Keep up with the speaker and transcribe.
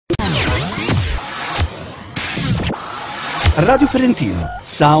Radio Ferentino,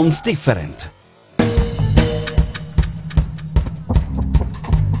 sounds different.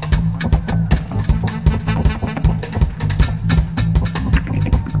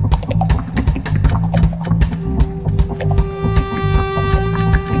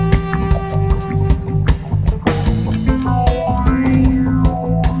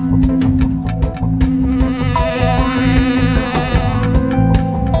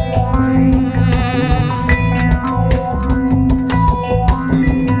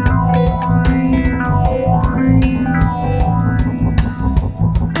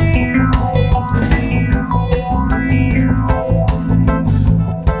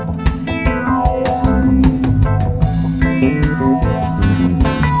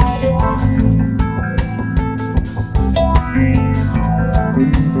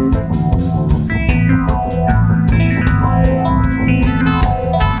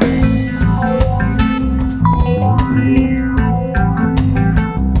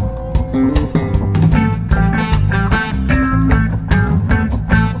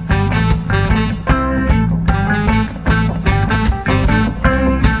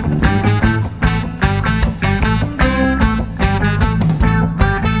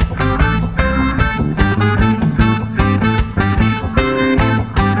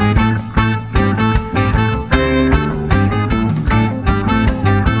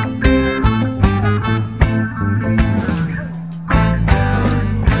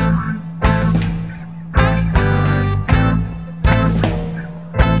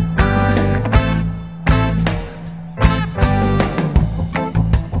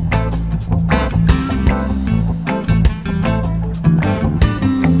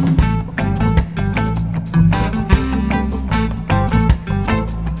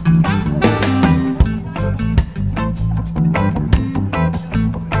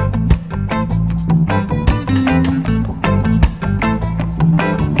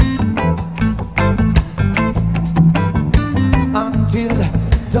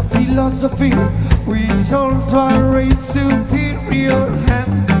 Philosophy, which also are a superior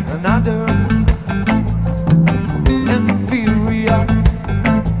and another inferior,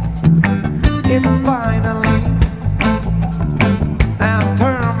 is finally and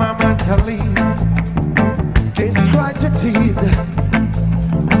permanently discredited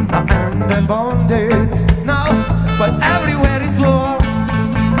and abandoned now, but everywhere is war.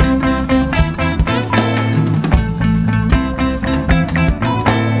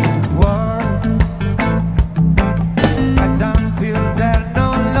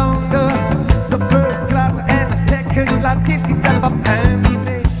 System of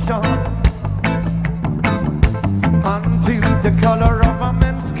animation, until the color of a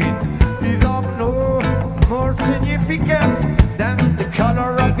man's skin is of no more significance than the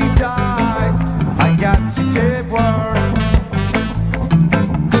color of his eyes. I got to say a word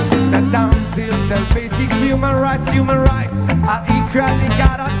that until the basic human rights are equally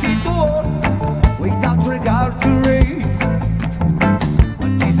guaranteed to all without regard to race.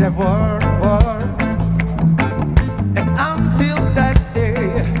 What is a word?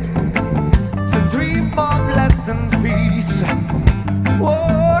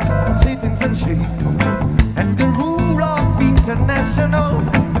 And the rule of international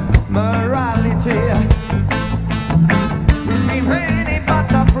morality remain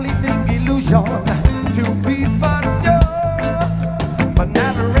but a fleeting illusion to be pursued, but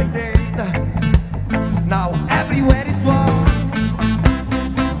never attained. Now everywhere is war.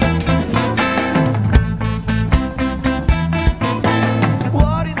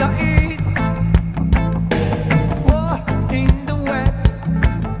 War in the east, war in the west.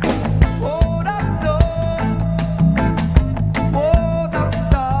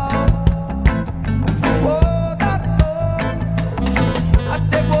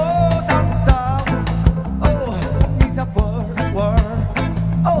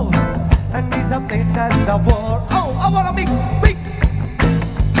 That's the war. Oh, I wanna mix.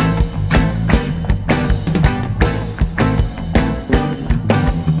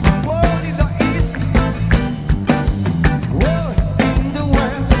 War in the east, war in the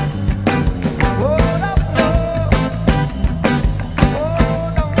west, war up north, war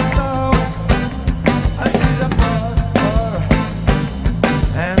down south. I see the war,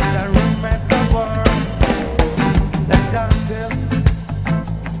 and the rumors of war.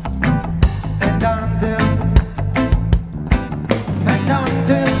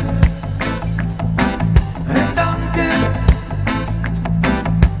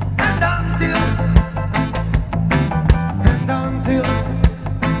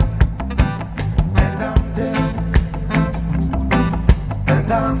 And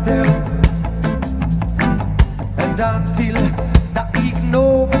until and until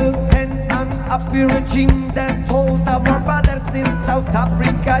happy regime that told our brothers in South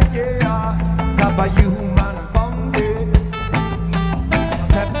Africa, yeah, Saba human bondage,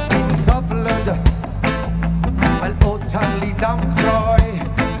 stepping of blood, well, totally destroyed.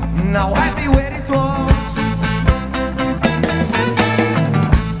 Now everywhere is war.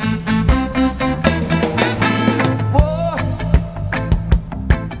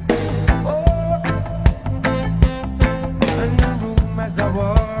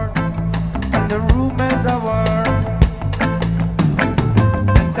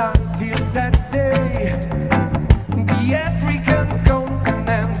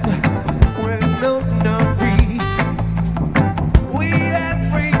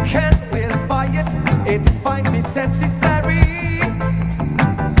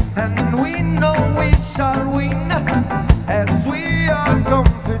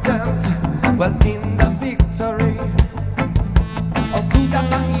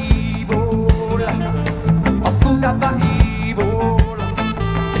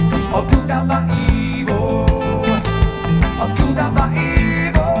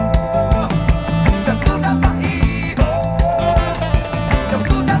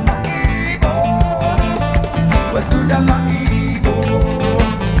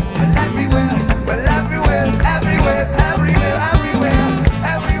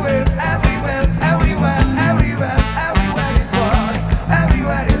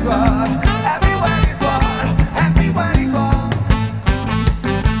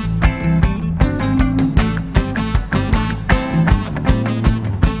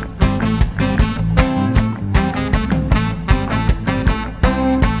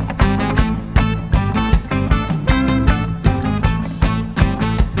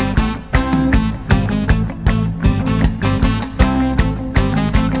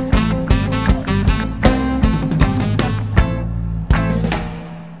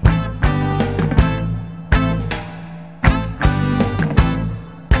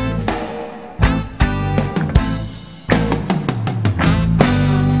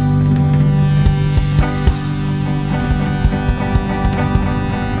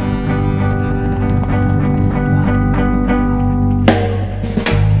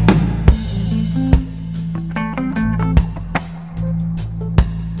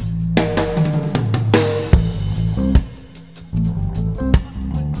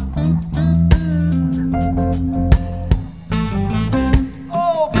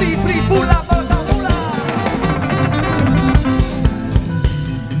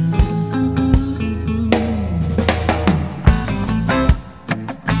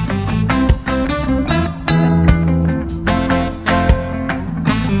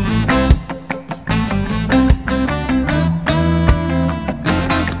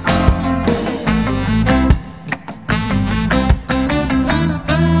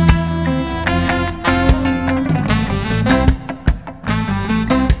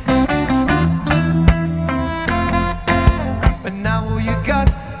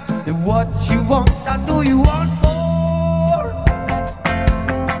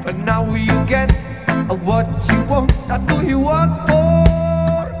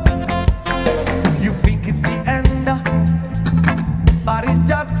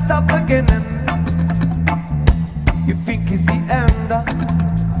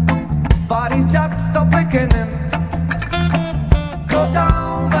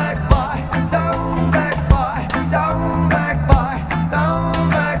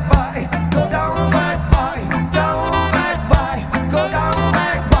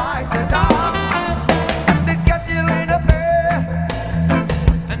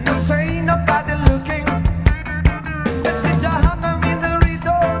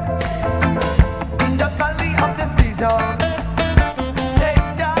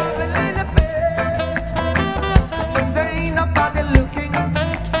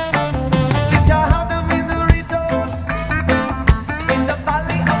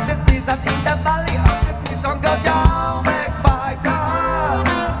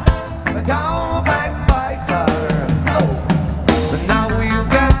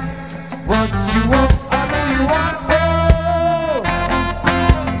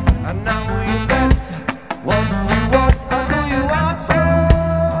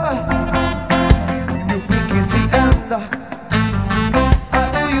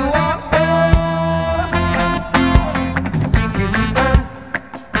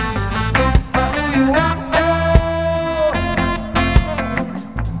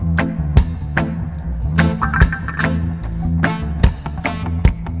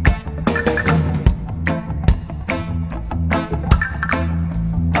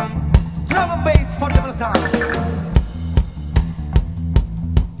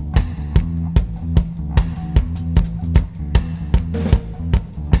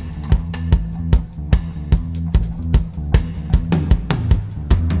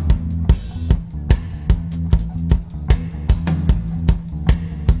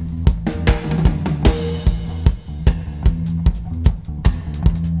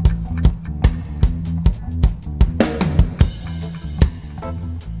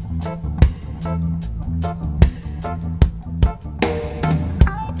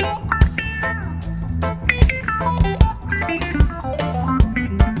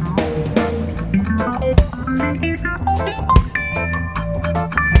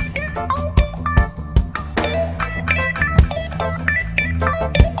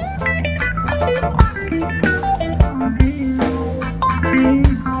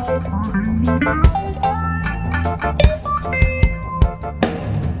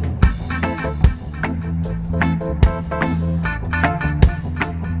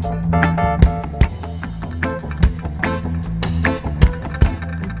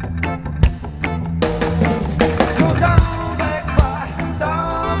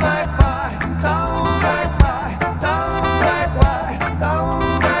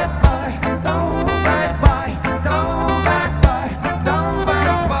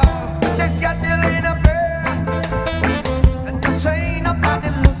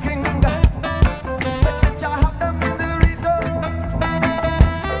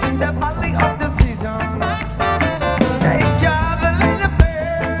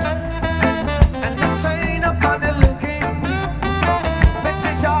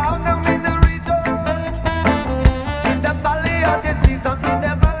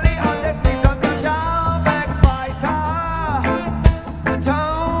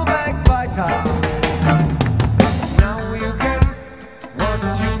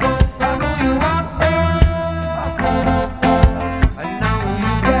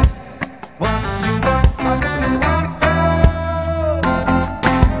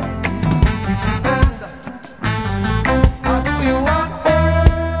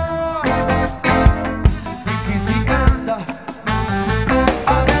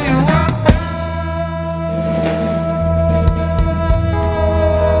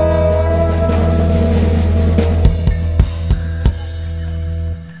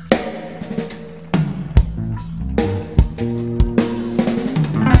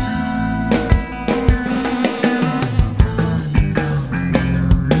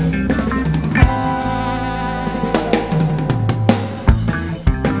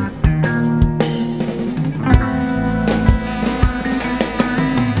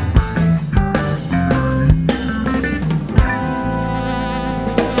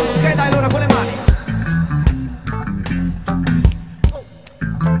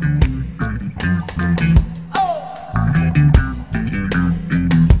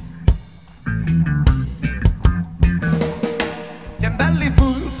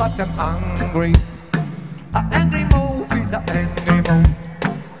 hungry. An angry mo is an angry mo.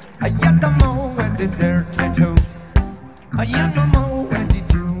 A yatta mo and the dirty too. A yatta mo and the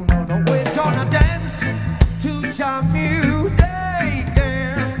tune. No, no, we're gonna dance to your music,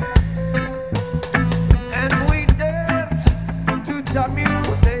 then. And we dance to your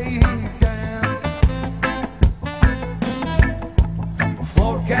music, then.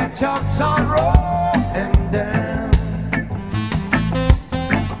 Forget your sorrow and dance.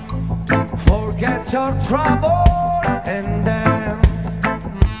 Forget your trouble and dance.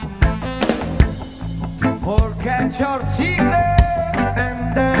 Forget your secret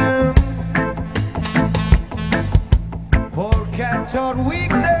and dance. Forget your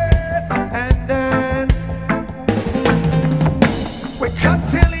weakness and dance. Because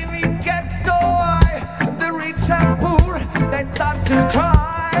silly we get so high, the rich and poor, they start to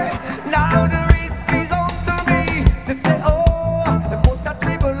cry. Now the rich is on to me. They say, oh, they put a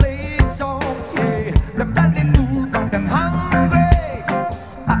tribulation, yeah. The belly full, but them hungry.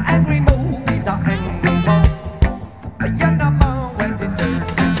 A angry mo is a angry mo. A yana mo when the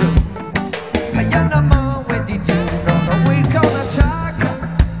dirty do. A yana mo when the do. No, no, we're gonna chuck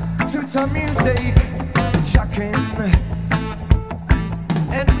to the music, chucking.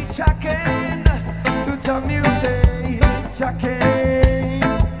 And we chucking to the music, chucking.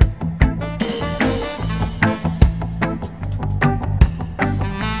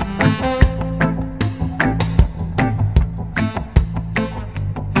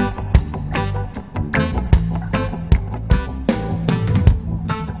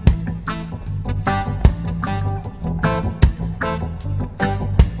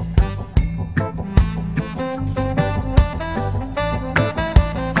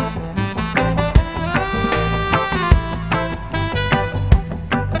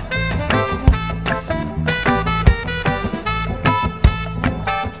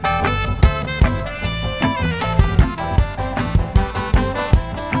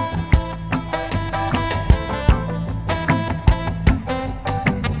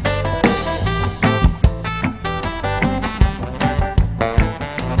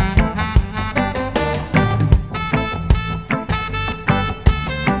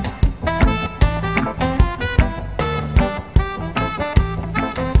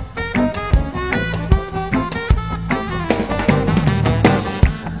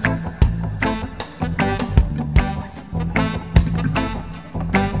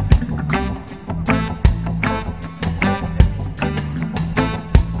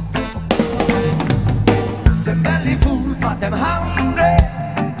 Them hungry,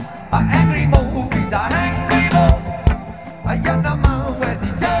 a angry mo is a angry mo. A yana mo where the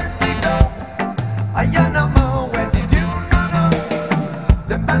dirty go. A yana mo where the do no no.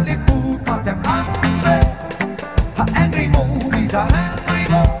 Them belly food, but them hungry. A angry mo is a angry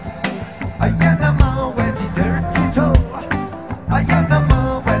mo. A yana mo where the dirty go. A yana mo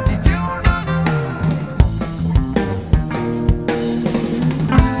where the do no no.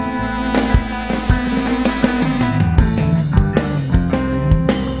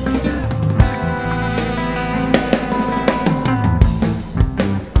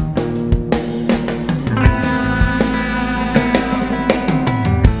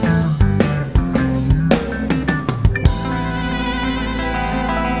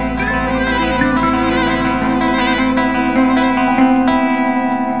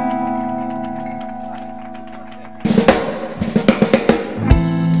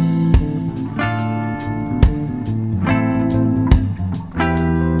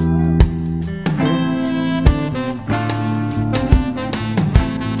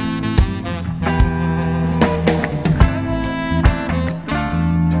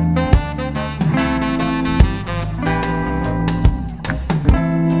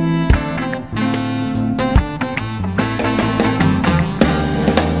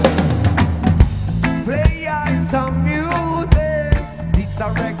 Some music, this a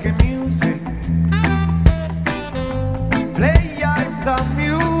reggae music. Play some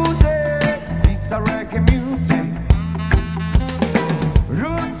music, this a reggae music.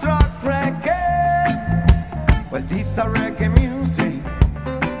 Roots rock reggae, well this a reggae music.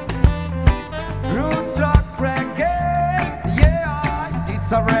 Roots rock reggae, yeah,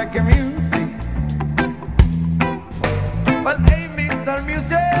 this a reggae music. Well hey Mr.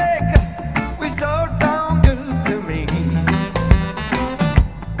 Music, we sure sound good to me.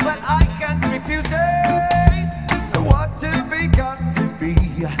 Well, I can't refuse it. What to be, got to be.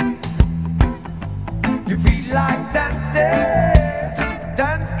 You feel like dancing,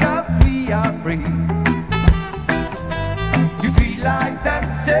 dance 'cause we are free. You feel like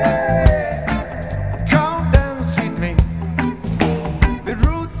dancing, come dance with me. The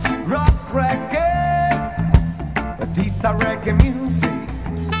roots rock.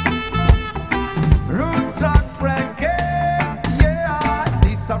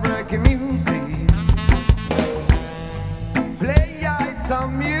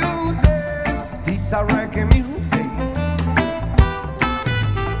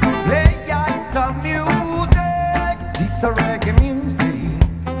 some music. This a reggae music.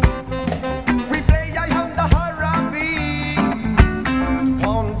 We play on the Arabic.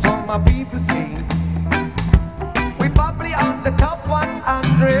 Want all my people sing. We probably on the top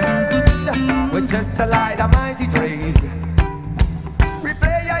 100. We're just a light, a mighty trade. We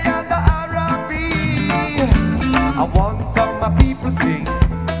play on the Arabic. I want all my people sing.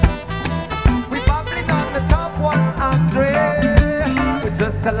 We probably on the top 100. We're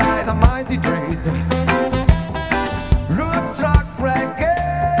just a light, a mighty trade. Roots rock reggae.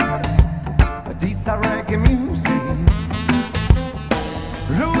 This a reggae music.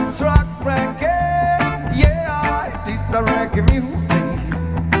 Roots rock reggae. Yeah, this a reggae music.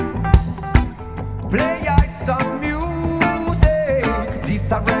 Play some music.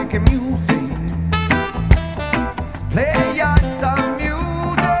 This a reggae music. Play some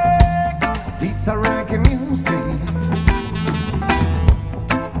music. This a reggae music.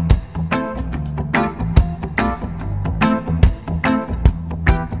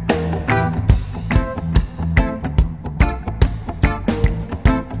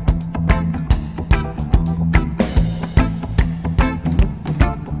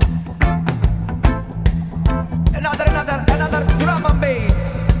 Another drum and bass.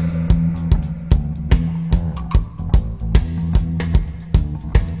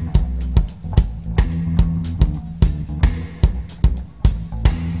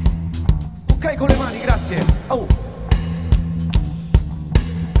 Ok, con le mani, grazie. Oh.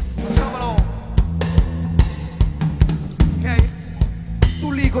 Facciamolo. Ok?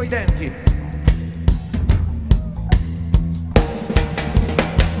 Tu lì coi denti.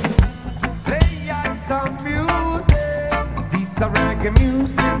 Play some music. This a reggae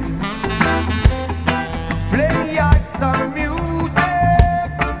music. Play some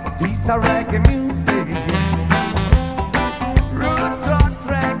music. This a reggae music. Roots rock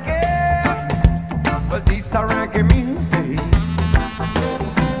reggae. Well, this a reggae music.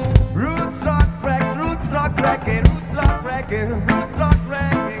 Roots rock reggae. Roots rock reggae. Roots rock reggae. Roots rock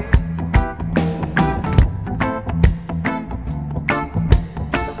reggae.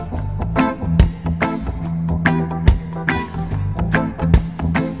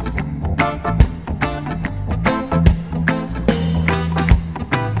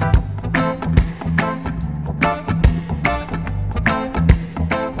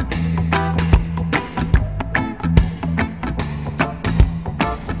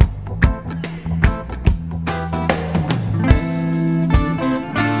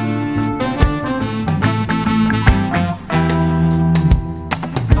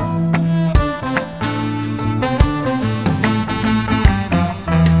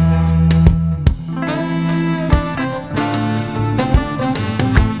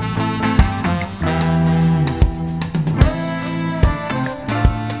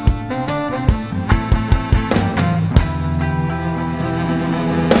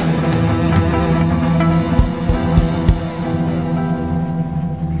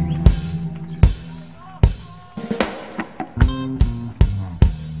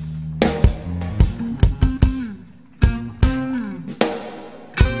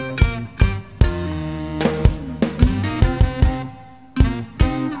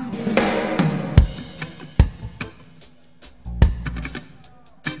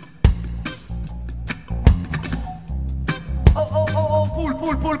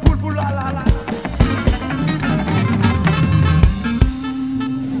 Pull, la, la, la.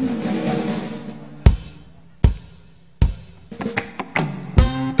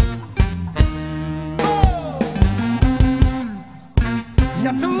 Oh!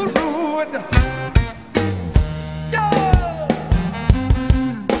 You're too rude. Yo!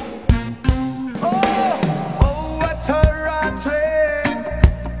 Oh, what a rat train.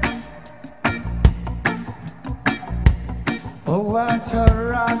 Oh, what a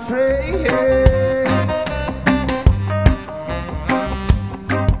rat train.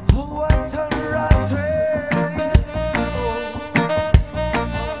 Oh, what a rat train.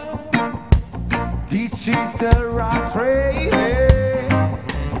 This is the rat train.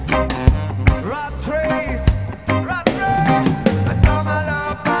 Rat race, rat race. I saw my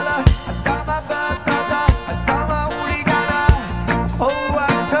love fella, I saw my bad brother, I saw my hooligan. Oh,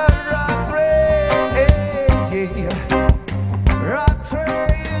 what a rat race, yeah. Rat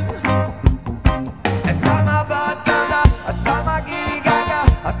race. I saw my bad brother, I saw my giddy gaga,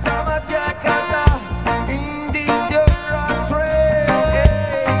 I saw my jackata. In this rat race, yeah.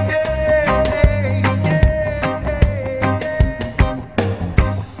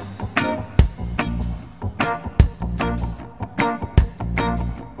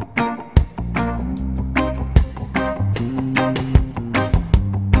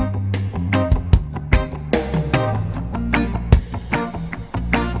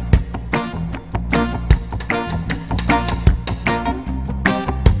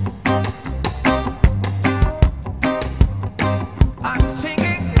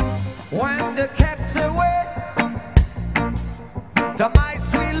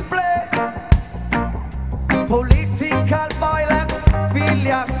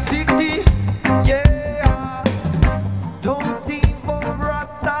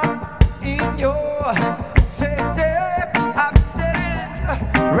 say, I'm sitting,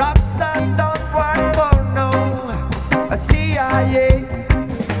 rap stand don't work for no CIA.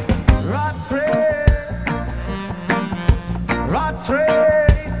 Rat race, rat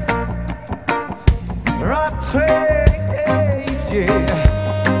race, rat race, yeah.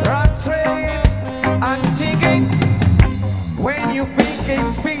 Rat race, I'm singing. When you think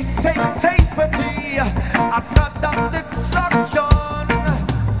it's peace, safety, I shut down the destruction.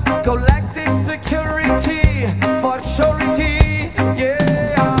 Collective security for surety,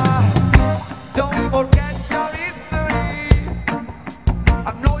 yeah. Don't forget your history.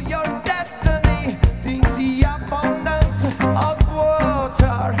 I know your destiny. In the abundance of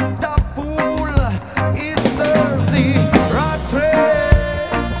water, the fool is thirsty. Rat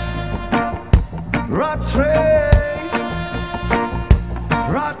race, rat race,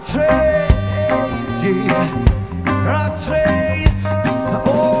 rat race, yeah. Rat race.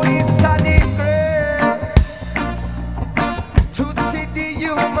 Oh, it's an disgrace to see the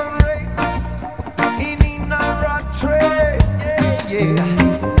human race in a rat race, yeah, yeah.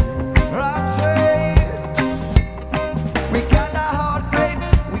 Rat race. We got a hard race,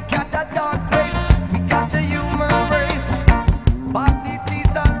 we got a dark race, we got the human race, but this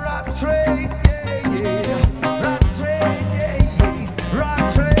is a rat race, yeah, yeah. Rat race, yeah, yeah.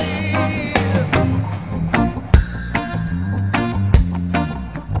 Rat race.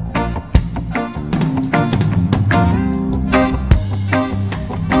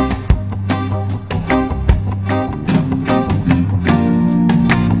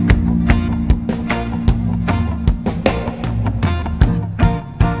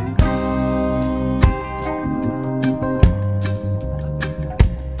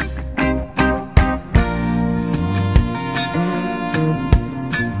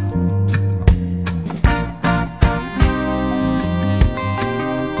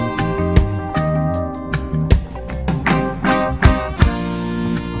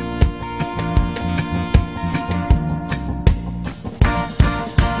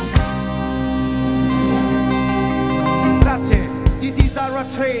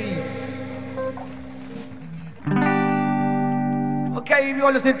 Ok, vi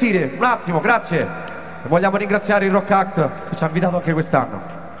voglio sentire, un attimo, grazie. Vogliamo ringraziare il Rock Act che ci ha invitato anche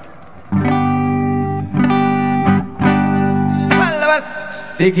quest'anno.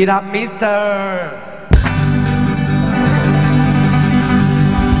 Stick it up, mister.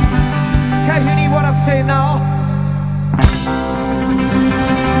 Okay, you need what I say now?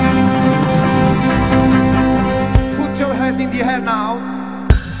 Put your hands in the air now.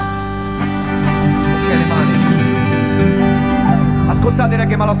 Ok, le mani. Ascoltate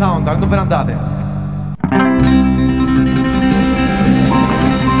Reggae Malo Sound, non ve ne andate.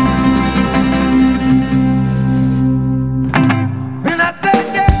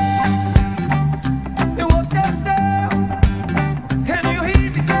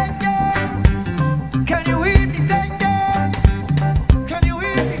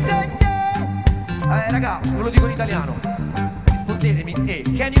 Raga, ve lo dico in italiano. Rispondetemi,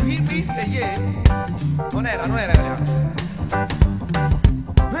 can you hear me? Say yeah. Non era italiano.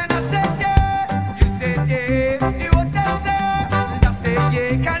 When I said yeah, you said yeah. You what I said, and I said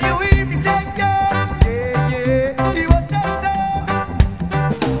yeah. Can you hear me? Say yeah, yeah, yeah. You what I said.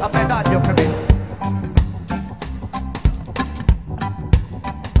 Vabbè dai, ho capito.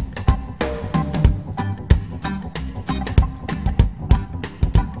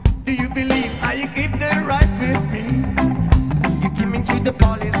 Do you believe I keep the right with me? You give me to the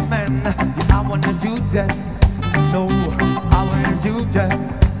policeman. I wanna do that. No, I wanna do that.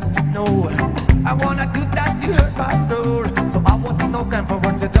 No, I wanna do that to hurt my soul. So I was innocent for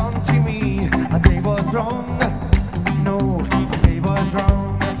what you done to me. They was wrong. No, they was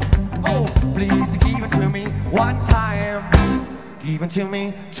wrong. Oh, please give it to me one time. Give it to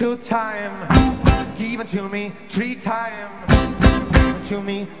me 2 times. Give it to me 3 times. Give it to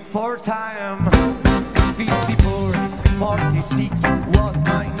me 4 times. 54, 46 was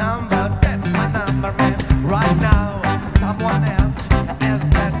my number. That's my number, man. Right now, someone else has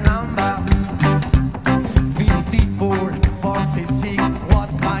that number. 54, 46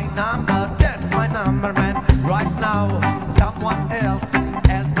 was my number. That's my number, man. Right now, someone else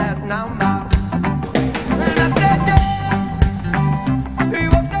has that number. And I said, yeah, we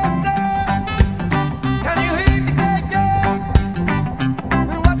want that stuff. Can you hear me say, yeah,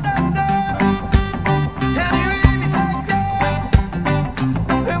 we want that stuff. Can you hear me say, yeah,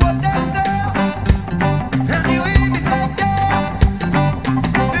 we want that stuff. Can you hear me say, yeah,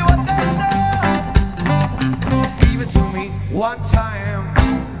 we want that stuff. Give it to me 1 time.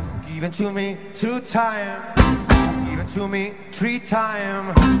 Give it to me 2 times. Give it to me 3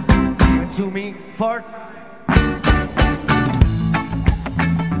 times. Give it to me for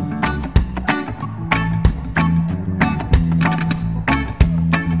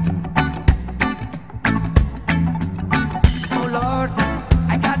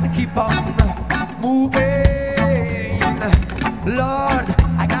keep on moving, Lord,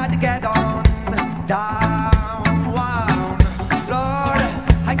 I got to get on down one, Lord,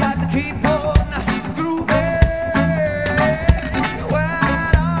 I got to keep on grooving, where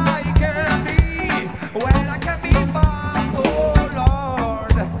I can be found, oh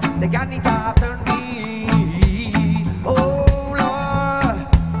Lord, they got me after me, oh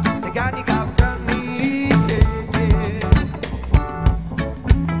Lord, they got me after me.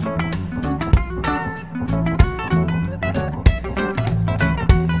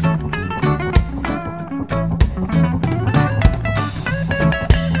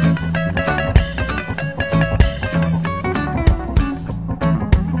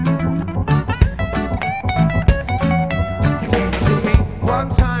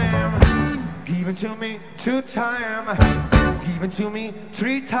 To me 2 times, give it to me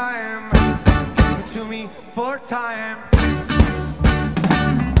 3 times, give it to me 4 times.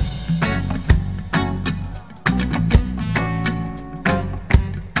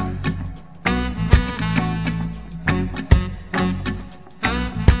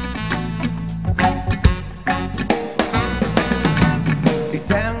 It's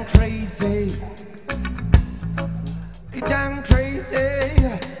damn crazy, it's damn crazy.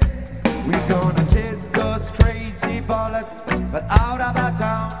 We're gonna chase those crazy bullets, but out of our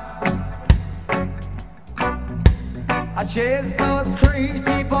town. I chase those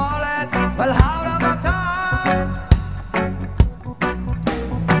crazy bullets, but out of our town.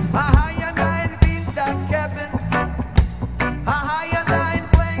 I and I in that cabin, I and I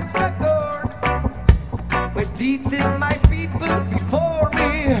playing chord. With teeth in my people before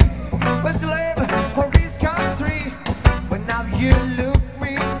me, was slave for this country, but now you look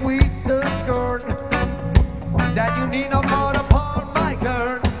that you need no more upon my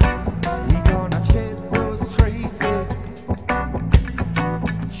girl. We gonna chase those crazy,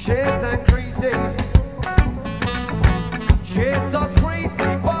 chase them crazy, chase those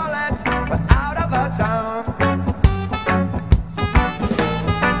crazy bullets, but out of our town.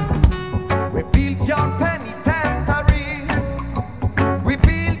 We built your penitentiary, we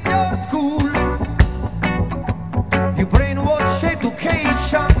built your school, you brainwash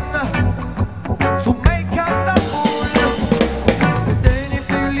education to make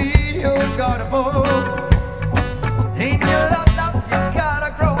in your love, you gotta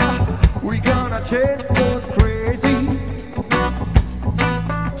grow. We gonna chase those crazy,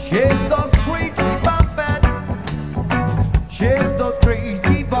 chase those crazy bumpets, chase those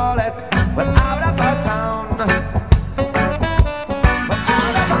crazy bullets, but out of our town, but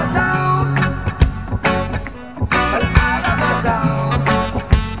out of our town, but out of our town,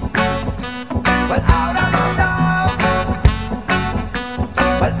 but out of our town,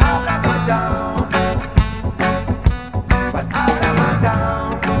 but out of our town.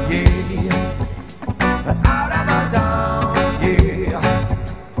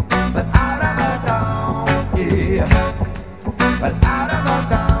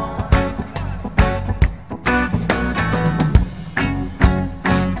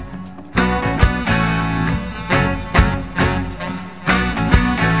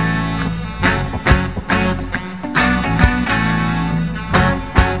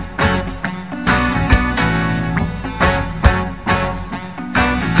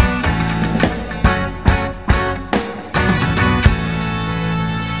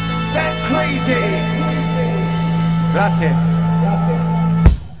 Grazie.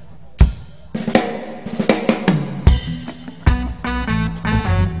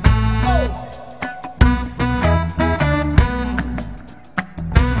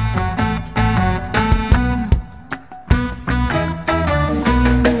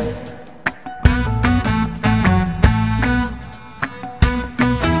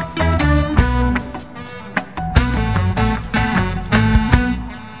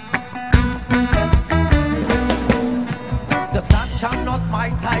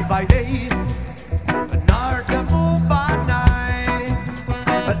 By day, nor the moon by night,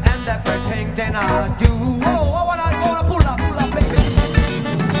 but and everything then I do. Oh, what I wanna pull up, baby.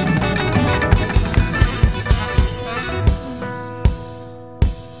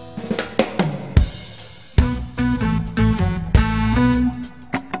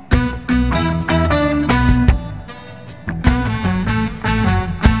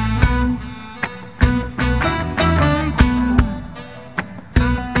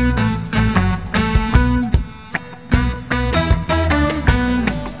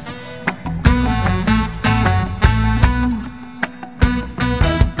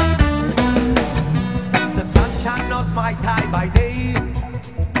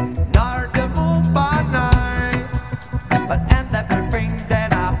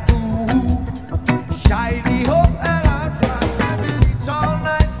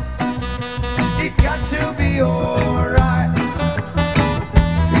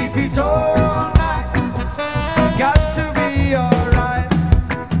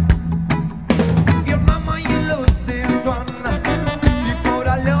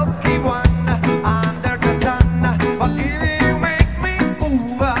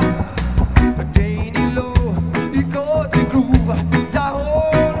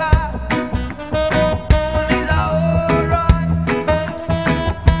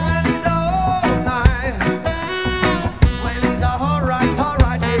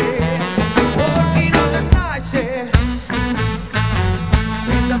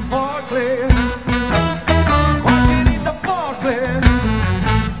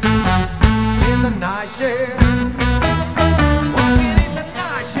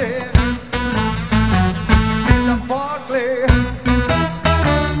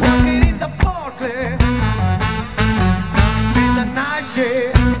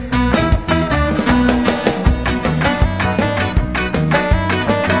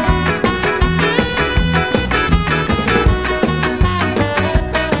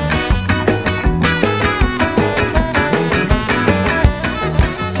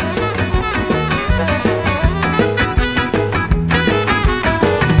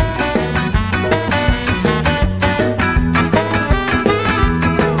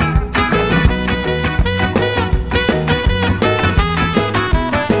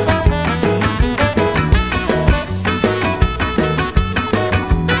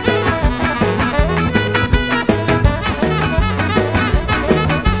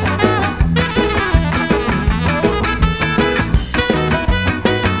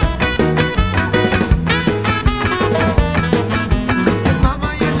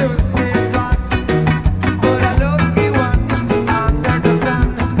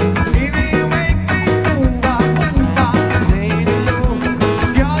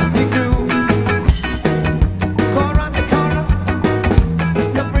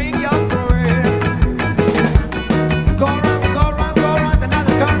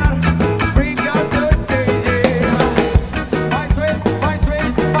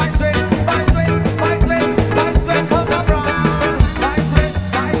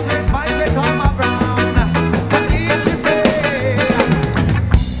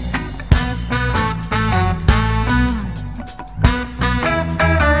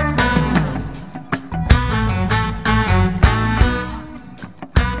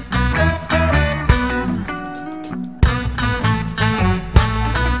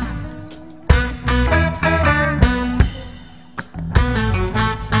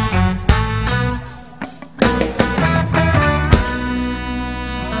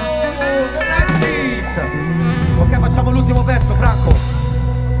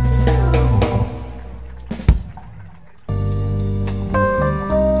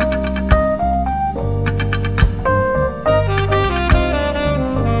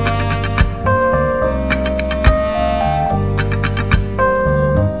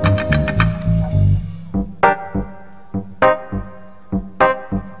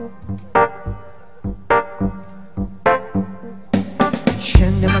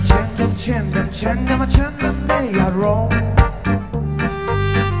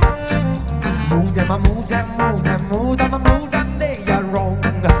 I move and move and move and move and they are wrong.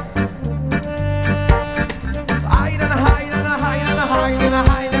 Hide and hide and hide and hide and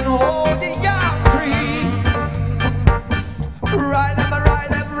hide and hold the young free. Ride them,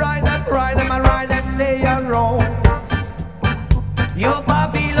 ride them, ride them, ride them, ride them, they are wrong. Your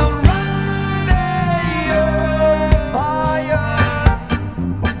Babylon run, they are fire.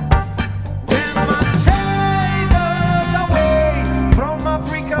 Them a chase us away from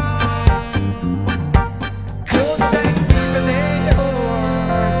Africa. Could they keep their horse?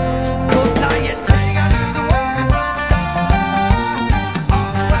 Could I take us to the world?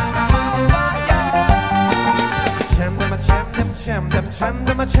 Cham them, cham them, cham them, cham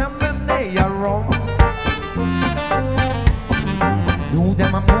them, cham them, they are wrong. Move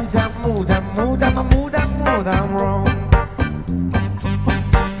them, move them, move them, move them, move them, move them wrong.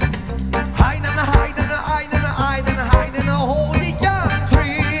 Hide and hide and hide and hide and hide and hold the young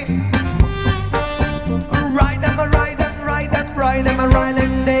tree. Ride them, ride them, ride them, ride them, ride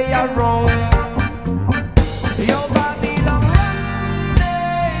them, they are wrong. Your Babylon run,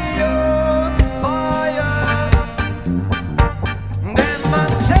 they on fire. Them a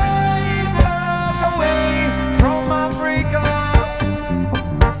take us away from Africa.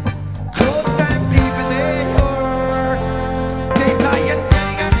 Could them keep their horse? They lie and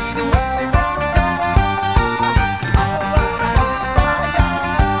take and eat the world from there. All out of fire.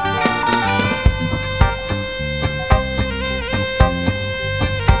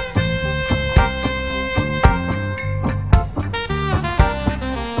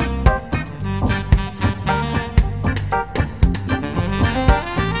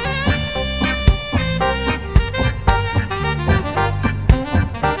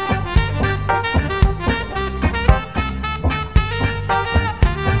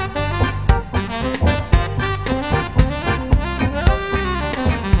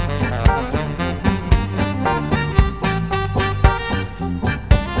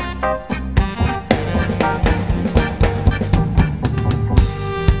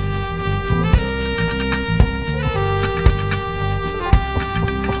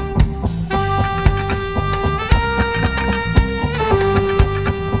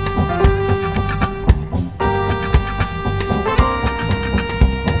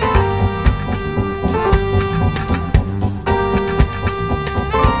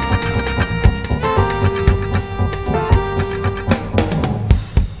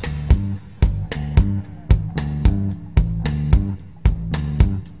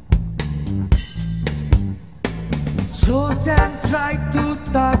 So then try to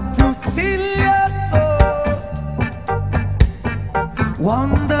start to steal your soul,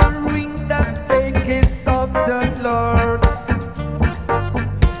 wondering that they can stop the Lord.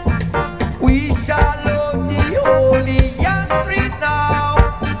 We shall love the holy and now.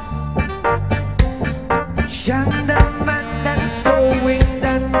 Shine the man and showing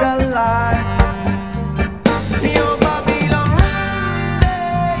them the light. Your Babylon run,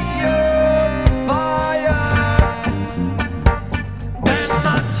 they on fire. Them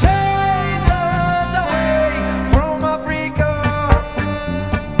a chase us away from Africa.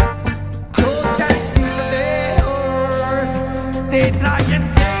 Could they keep their horse? They try and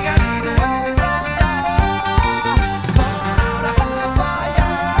take us to the world from there. Born out of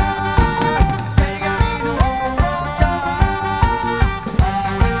fire. Take us to the world from there.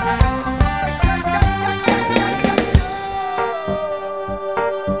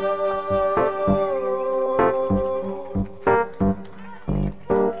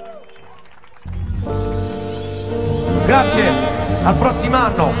 Grazie, al prossimo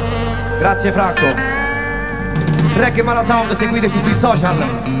anno. Grazie Franco. Reggae Mala Sound, seguiteci sui social,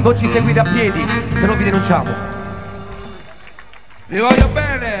 non ci seguite a piedi, se no vi denunciamo. Vi voglio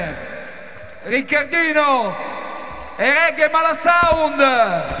bene, Riccardino e Reggae Mala Sound.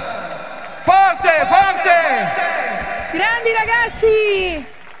 Forte, forte! Grandi ragazzi!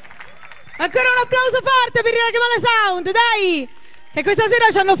 Ancora un applauso forte per i Reggae Mala Sound, dai! Che questa sera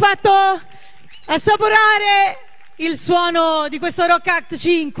ci hanno fatto assaporare il suono di questo Rock Act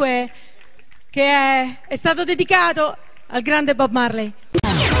 5 che è stato dedicato al grande Bob Marley.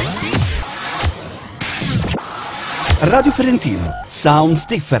 Radio Ferentino, Sounds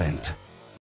Different.